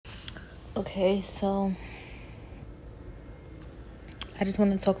Okay, so I just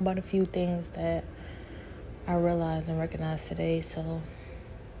want to talk about a few things that I realized and recognized today. So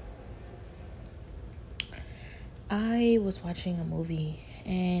I was watching a movie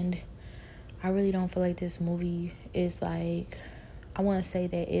and I really don't feel like this movie is like, I want to say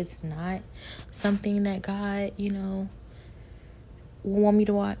that it's not something that God, want me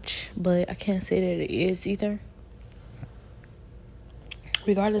to watch, but I can't say that it is either.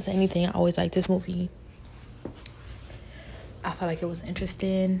 Regardless of anything, I always like this movie. I felt like it was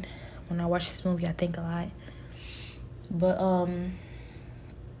interesting. When I watch this movie, I think a lot. But I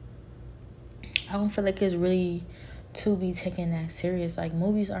don't feel like it's really to be taken that serious. Like,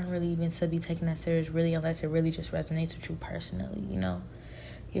 movies aren't really even to be taken that serious, really, unless it really just resonates with you personally,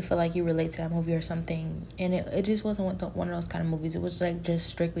 You feel like you relate to that movie or something. And it just wasn't one of those kind of movies. It was, like, just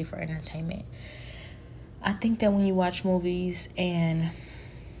strictly for entertainment. I think that when you watch movies and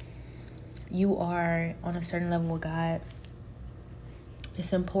you are on a certain level with God,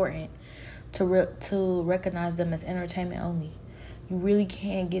 it's important to recognize them as entertainment only. You really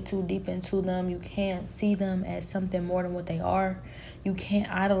can't get too deep into them. You can't see them as something more than what they are. You can't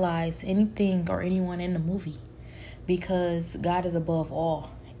idolize anything or anyone in the movie because God is above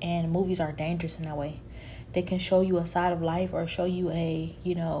all. And movies are dangerous in that way. They can show you a side of life or show you a,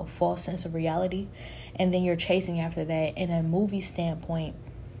 false sense of reality. And then you're chasing after that in a movie standpoint.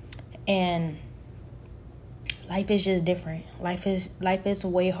 And life is just different. Life is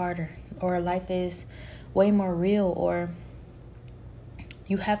way harder, or life is way more real, or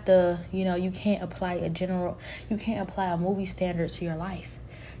you have to, you can't apply a movie standard to your life.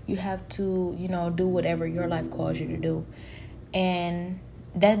 You have to, do whatever your life calls you to do. And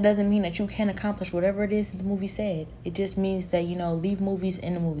that doesn't mean that you can't accomplish whatever it is the movie said. It just means that, leave movies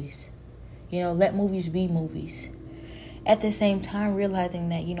in the movies. Let movies be movies. At the same time, realizing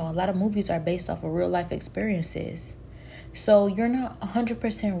that, a lot of movies are based off of real life experiences. So you're not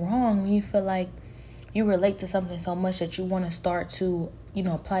 100% wrong when you feel like you relate to something so much that you want to start to,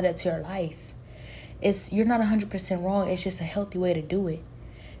 apply that to your life. You're not 100% wrong. It's just a healthy way to do it.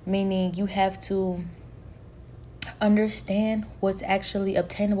 Meaning you have to understand what's actually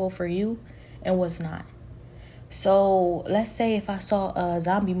obtainable for you and what's not. So let's say if I saw a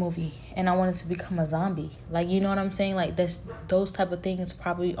zombie movie and I wanted to become a zombie, like, you know what I'm saying? Like, those type of things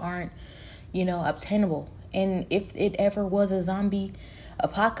probably aren't, obtainable. And if it ever was a zombie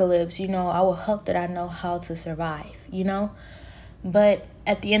apocalypse, I would hope that I know how to survive, But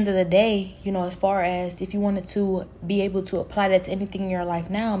at the end of the day, as far as if you wanted to be able to apply that to anything in your life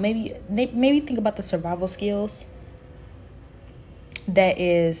now, maybe think about the survival skills that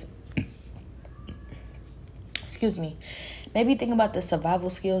is, excuse me, maybe think about the survival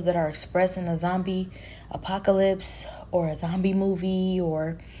skills that are expressed in a zombie apocalypse or a zombie movie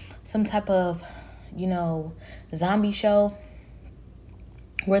or some type of, zombie show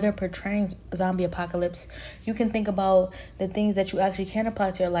where they're portraying zombie apocalypse. You can think about the things that you actually can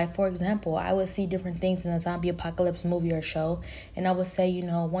apply to your life. For example, I would see different things in a zombie apocalypse movie or show, and I would say,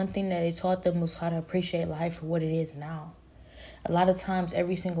 one thing that they taught them was how to appreciate life for what it is now. A lot of times,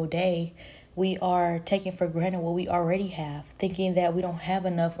 every single day, we are taking for granted what we already have, thinking that we don't have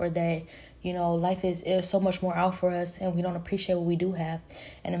enough or that, life is so much more out for us and we don't appreciate what we do have.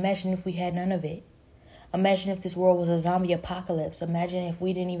 And imagine if we had none of it. Imagine if this world was a zombie apocalypse. Imagine if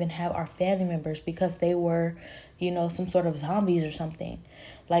we didn't even have our family members because they were, some sort of zombies or something.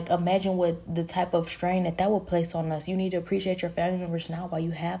 Like, imagine what the type of strain that would place on us. You need to appreciate your family members now while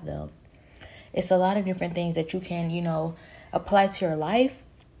you have them. It's a lot of different things that you can, apply to your life.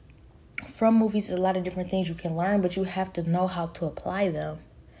 From movies, there's a lot of different things you can learn, but you have to know how to apply them.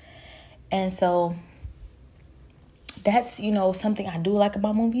 And so that's, something I do like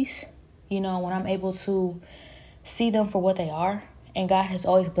about movies. When I'm able to see them for what they are. And God has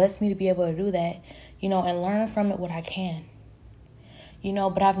always blessed me to be able to do that, and learn from it what I can.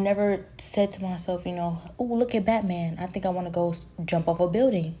 But I've never said to myself, oh, look at Batman. I think I want to go jump off a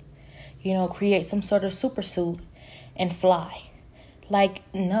building, create some sort of super suit and fly. Like,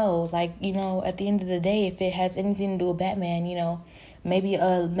 no, at the end of the day, if it has anything to do with Batman, maybe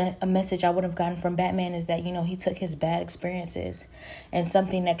a message I would have gotten from Batman is that, he took his bad experiences and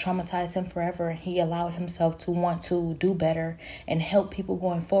something that traumatized him forever. And he allowed himself to want to do better and help people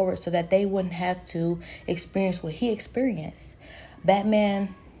going forward so that they wouldn't have to experience what he experienced.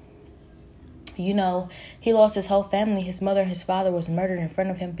 Batman, he lost his whole family. His mother and his father was murdered in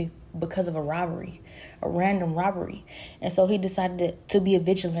front of him because of a random robbery. And so he decided to be a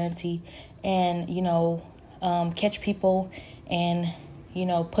vigilante and, catch people and,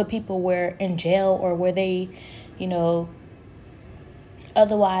 put people in jail or where they,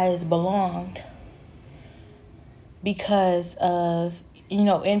 otherwise belonged because of,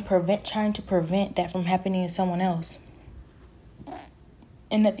 trying to prevent that from happening to someone else.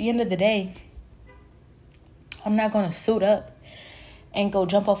 And at the end of the day, I'm not going to suit up and go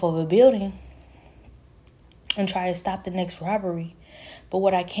jump off of a building and try to stop the next robbery. But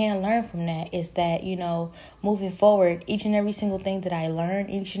what I can learn from that is that, moving forward, each and every single thing that I learn,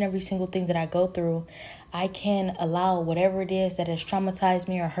 each and every single thing that I go through, I can allow whatever it is that has traumatized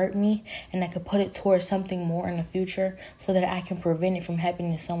me or hurt me, and I can put it towards something more in the future so that I can prevent it from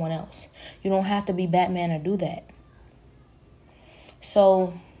happening to someone else. You don't have to be Batman to do that.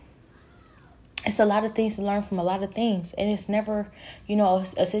 So it's a lot of things to learn from a lot of things. And it's never,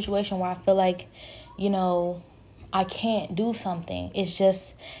 a situation where I feel like, I can't do something.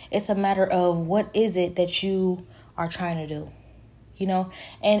 It's a matter of what is it that you are trying to do,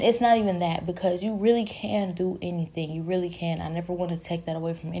 and it's not even that, because you really can do anything. You really can. I never want to take that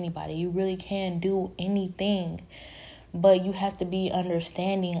away from anybody. You really can do anything, but you have to be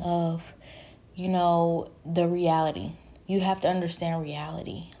understanding of, the reality. You have to understand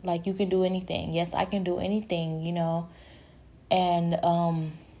reality. Like, you can do anything. Yes, I can do anything,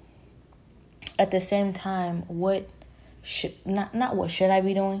 and, at the same time, what should I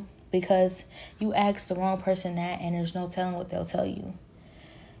be doing? Because you ask the wrong person that, and there's no telling what they'll tell you.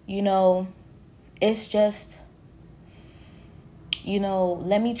 It's just,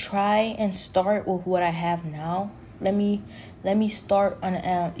 let me try and start with what I have now. Let me start on,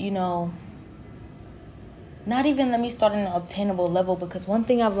 not even let me start on an obtainable level, because one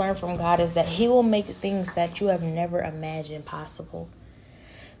thing I've learned from God is that He will make things that you have never imagined possible.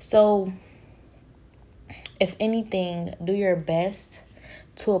 So, if anything, do your best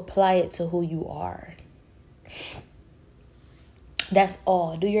to apply it to who you are. That's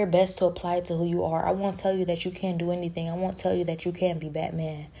all. Do your best to apply it to who you are. I won't tell you that you can't do anything. I won't tell you that you can't be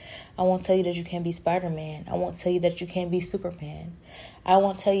Batman. I won't tell you that you can't be Spider-Man. I won't tell you that you can't be Superman. I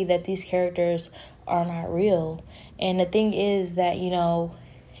won't tell you that these characters are not real. And the thing is that,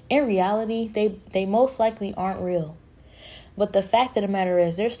 in reality, they most likely aren't real. But the fact of the matter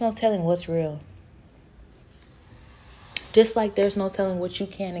is, there's no telling what's real. Just like there's no telling what you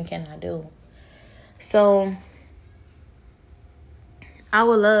can and cannot do. So, I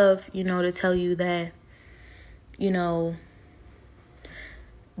would love, to tell you that, I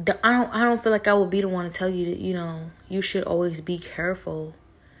don't feel like I would be the one to tell you that, you should always be careful.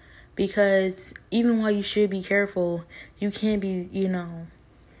 Because even while you should be careful, you can't be,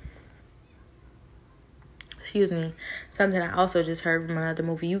 excuse me, something I also just heard from another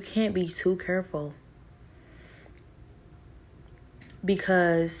movie. You can't be too careful.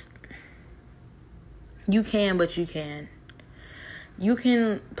 Because you can, but you can. You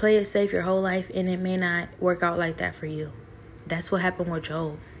can play it safe your whole life, and it may not work out like that for you. That's what happened with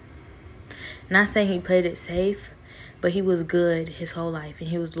Job. Not saying he played it safe, but he was good his whole life, and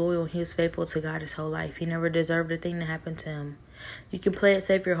he was loyal, and he was faithful to God his whole life. He never deserved a thing to happen to him. You can play it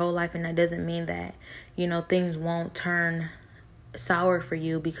safe your whole life, and that doesn't mean that, things won't turn sour for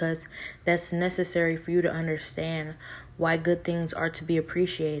you, because that's necessary for you to understand why good things are to be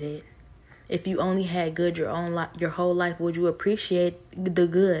appreciated. If you only had good your whole life, would you appreciate the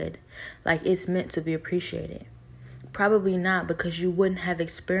good like it's meant to be appreciated? Probably not, because you wouldn't have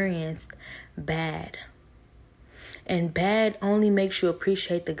experienced bad. And bad only makes you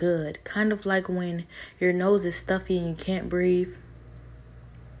appreciate the good. Kind of like when your nose is stuffy and you can't breathe.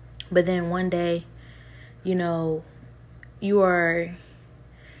 But then one day, you're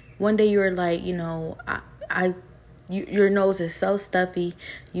like, your nose is so stuffy,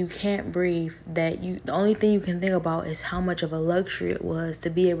 you can't breathe, that the only thing you can think about is how much of a luxury it was to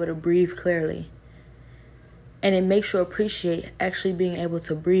be able to breathe clearly. And it makes you appreciate actually being able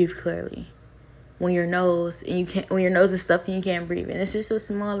to breathe clearly when your nose is stuffy and you can't breathe. And it's just a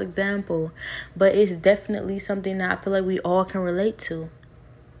small example, but it's definitely something that I feel like we all can relate to.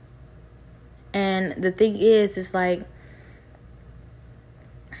 And the thing is, it's like,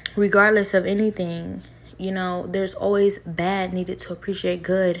 regardless of anything, there's always bad needed to appreciate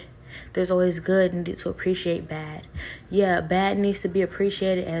good. There's always good needed to appreciate bad. Yeah, bad needs to be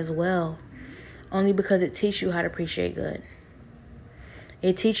appreciated as well. Only because it teaches you how to appreciate good.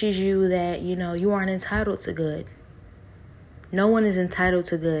 It teaches you that, you aren't entitled to good. No one is entitled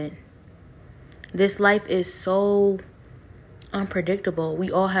to good. This life is so unpredictable. We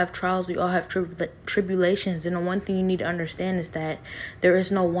all have trials. We all have tribulations. And the one thing you need to understand is that there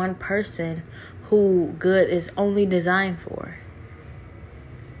is no one person who good is only designed for.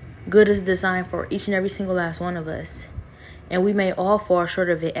 Good is designed for each and every single last one of us. And we may all fall short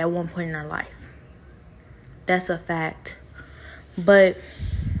of it at one point in our life. That's a fact. But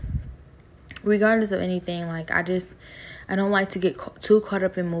regardless of anything, like, I don't like to get too caught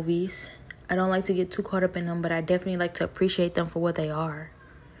up in movies. I don't like to get too caught up in them, but I definitely like to appreciate them for what they are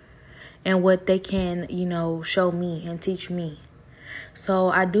and what they can, show me and teach me. So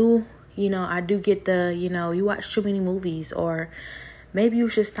I do get the, you watch too many movies, or maybe you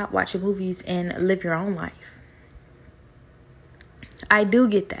should stop watching movies and live your own life. I do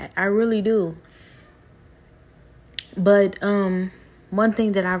get that. I really do. But one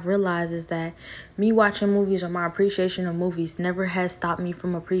thing that I've realized is that me watching movies, or my appreciation of movies, never has stopped me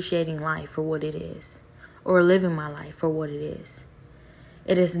from appreciating life for what it is, or living my life for what it is.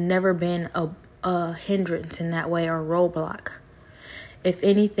 It has never been a hindrance in that way, or a roadblock. If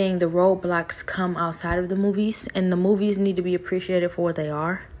anything, the roadblocks come outside of the movies, and the movies need to be appreciated for what they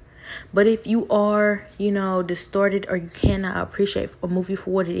are. But if you are, distorted, or you cannot appreciate a movie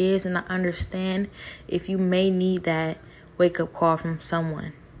for what it is, and I understand if you may need that wake-up call from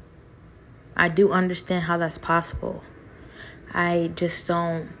someone. I do understand how that's possible. I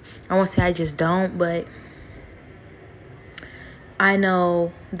won't say I just don't, but I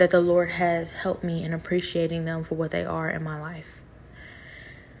know that the Lord has helped me in appreciating them for what they are in my life.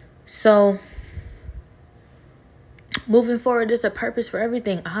 So, moving forward, there's a purpose for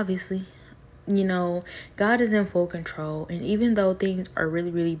everything, obviously. God is in full control. And even though things are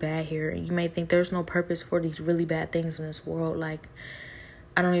really, really bad here, and you may think there's no purpose for these really bad things in this world, like,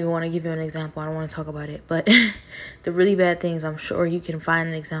 I don't even want to give you an example. I don't want to talk about it. But the really bad things, I'm sure you can find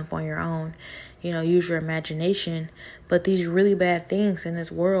an example on your own. Use your imagination. But these really bad things in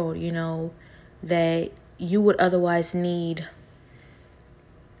this world, that you would otherwise need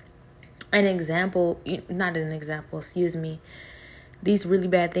these really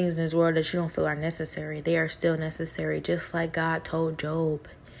bad things in this world that you don't feel are necessary, they are still necessary. Just like God told Job.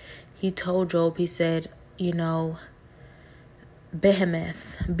 He told Job, he said, Behemoth,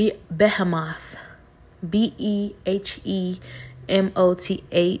 Behemoth, I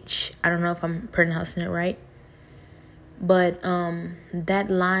don't know if I'm pronouncing it right. But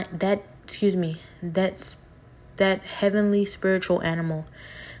that heavenly spiritual animal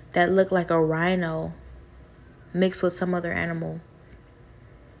that looked like a rhino mixed with some other animal.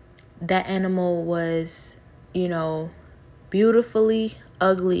 That animal was, beautifully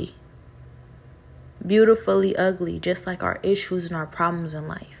ugly. Beautifully ugly, just like our issues and our problems in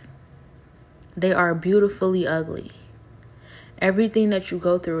life. They are beautifully ugly. Everything that you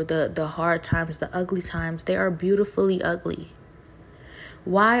go through, the hard times, the ugly times, they are beautifully ugly.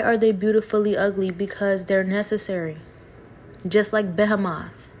 Why are they beautifully ugly? Because they're necessary. Just like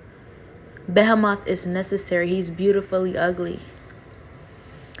Behemoth. Behemoth is necessary. He's beautifully ugly.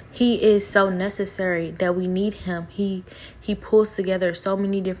 He is so necessary that we need him. He pulls together so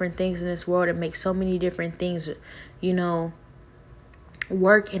many different things in this world and makes so many different things,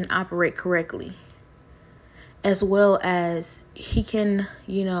 work and operate correctly. As well as he can,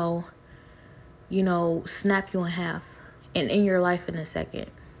 snap you in half and in your life in a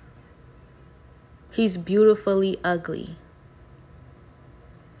second. He's beautifully ugly.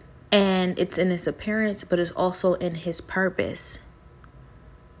 And it's in his appearance, but it's also in his purpose.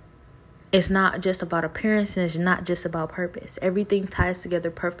 It's not just about appearance, and it's not just about purpose. Everything ties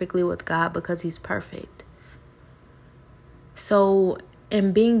together perfectly with God because he's perfect. So,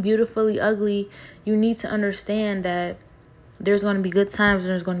 in being beautifully ugly, you need to understand that there's going to be good times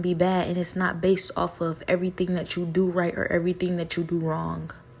and there's going to be bad. And it's not based off of everything that you do right or everything that you do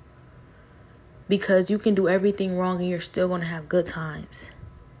wrong. Because you can do everything wrong and you're still going to have good times.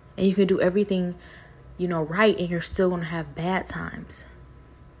 And you can do everything, right, and you're still going to have bad times.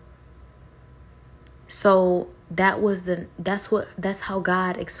 So that's how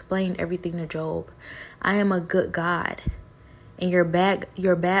God explained everything to Job. I am a good God. And your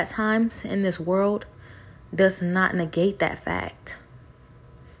bad times in this world does not negate that fact.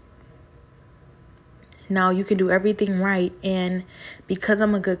 Now, you can do everything right, and because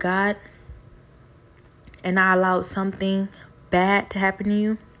I'm a good God and I allowed something bad to happen to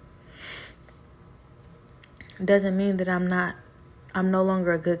you, doesn't mean that I'm no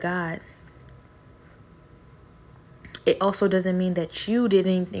longer a good God. It also doesn't mean that you did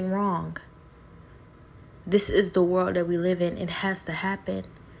anything wrong. This is the world that we live in. It has to happen.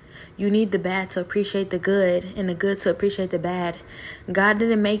 You need the bad to appreciate the good, and the good to appreciate the bad. God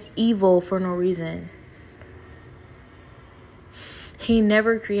didn't make evil for no reason. He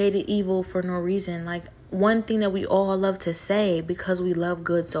never created evil for no reason. Like, one thing that we all love to say because we love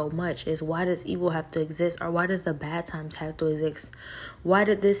good so much is, why does evil have to exist? Or why does the bad times have to exist? Why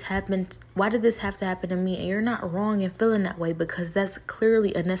did this happen? Why did this have to happen to me? And you're not wrong in feeling that way, because that's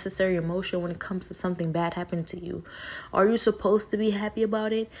clearly a necessary emotion when it comes to something bad happening to you. Are you supposed to be happy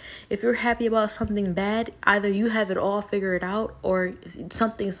about it? If you're happy about something bad, either you have it all figured out or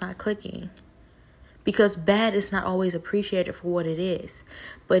something's not clicking. Because bad is not always appreciated for what it is,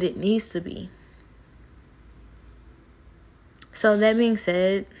 but it needs to be. So that being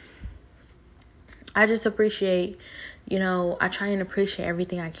said, I just appreciate, I try and appreciate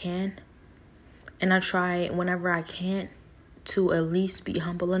everything I can. And I try whenever I can to at least be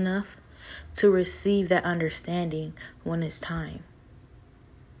humble enough to receive that understanding when it's time.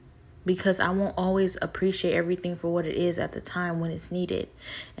 Because I won't always appreciate everything for what it is at the time when it's needed.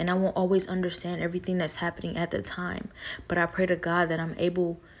 And I won't always understand everything that's happening at the time. But I pray to God that I'm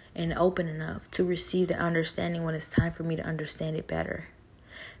able and open enough to receive the understanding when it's time for me to understand it better.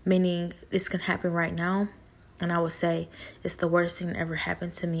 Meaning, this can happen right now, and I would say it's the worst thing that ever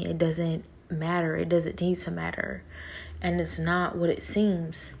happened to me. It doesn't matter. It doesn't need to matter. And it's not what it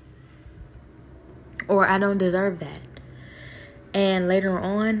seems. Or I don't deserve that. And later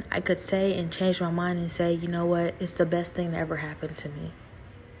on, I could say and change my mind and say, you know what? It's the best thing that ever happened to me.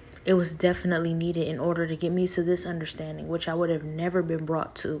 It was definitely needed in order to get me to this understanding, which I would have never been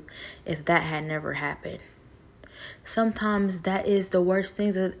brought to if that had never happened. Sometimes that is the worst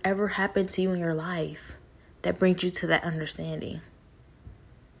things that ever happened to you in your life that brings you to that understanding.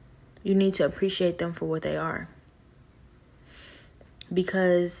 You need to appreciate them for what they are.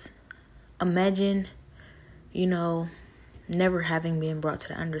 Because imagine, never having been brought to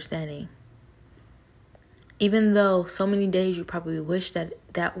that understanding. Even though so many days you probably wish that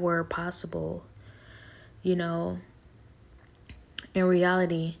were possible, in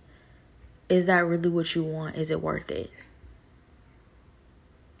reality, is that really what you want? Is it worth it?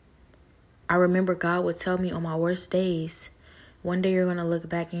 I remember God would tell me on my worst days, one day you're going to look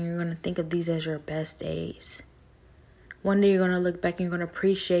back and you're going to think of these as your best days. One day you're going to look back and you're going to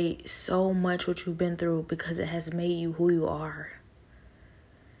appreciate so much what you've been through because it has made you who you are.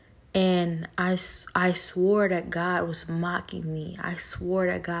 And I swore that God was mocking me. I swore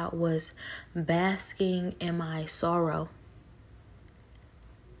that God was basking in my sorrow.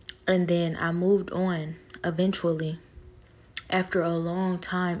 And then I moved on eventually. After a long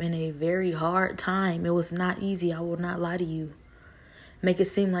time and a very hard time. It was not easy. I will not lie to you. Make it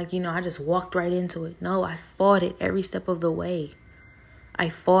seem like, I just walked right into it. No, I fought it every step of the way. I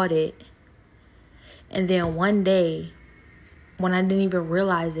fought it. And then one day, when I didn't even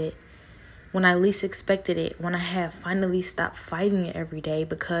realize it, when I least expected it, when I had finally stopped fighting it every day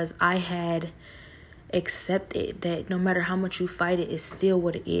because I had accepted that no matter how much you fight it, it's still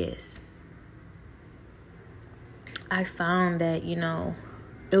what it is. I found that,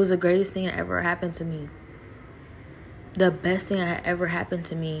 it was the greatest thing that ever happened to me. The best thing that ever happened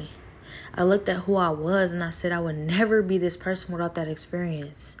to me. I looked at who I was and I said I would never be this person without that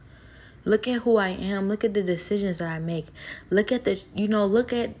experience. Look at who I am. Look at the decisions that I make. Look at the,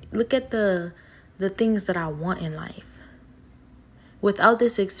 look at the things that I want in life. Without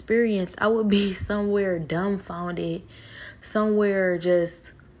this experience, I would be somewhere dumbfounded, somewhere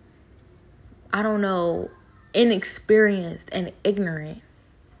just, inexperienced and ignorant,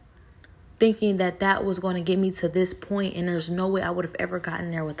 thinking that was going to get me to this point, and there's no way I would have ever gotten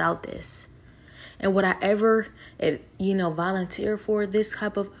there without this. And would I ever, volunteer for this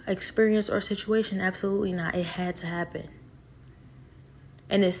type of experience or situation? Absolutely not. It had to happen.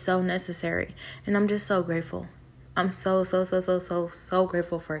 And it's so necessary. And I'm just so grateful. I'm so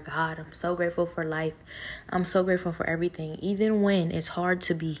grateful for God. I'm so grateful for life. I'm so grateful for everything, even when it's hard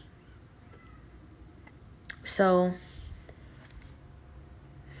to be. So,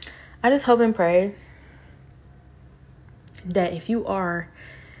 I just hope and pray that if you are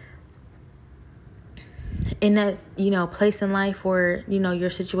in that, place in life where, your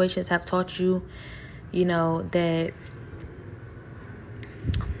situations have taught you, that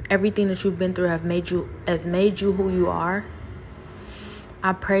everything that you've been through has made you who you are.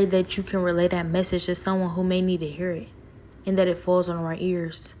 I pray that you can relay that message to someone who may need to hear it and that it falls on the right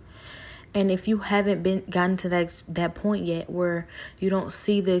ears. And if you haven't gotten to that point yet where you don't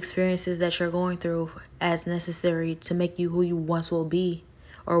see the experiences that you're going through as necessary to make you who you once will be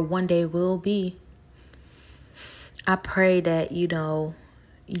or one day will be, I pray that, you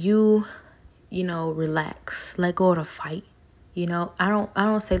relax, let go of the fight. I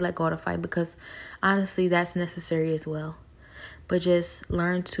don't say let go of the fight because honestly, that's necessary as well. But just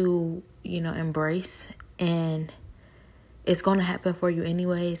learn to, embrace, and it's going to happen for you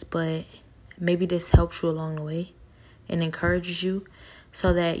anyways, but maybe this helps you along the way and encourages you,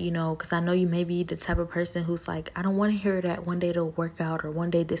 so that, because I know you may be the type of person who's like, I don't want to hear that one day it'll work out, or one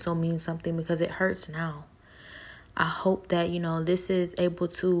day this will mean something, because it hurts now. I hope that, this is able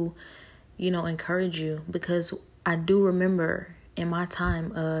to, encourage you, because I do remember in my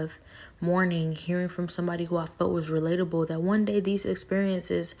time of mourning, hearing from somebody who I felt was relatable, that one day these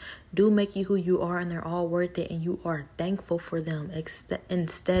experiences do make you who you are, and they're all worth it, and you are thankful for them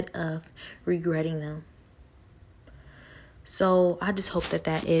instead of regretting them. So I just hope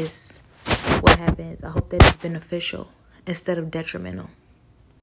that is what happens. I hope that it's beneficial instead of detrimental.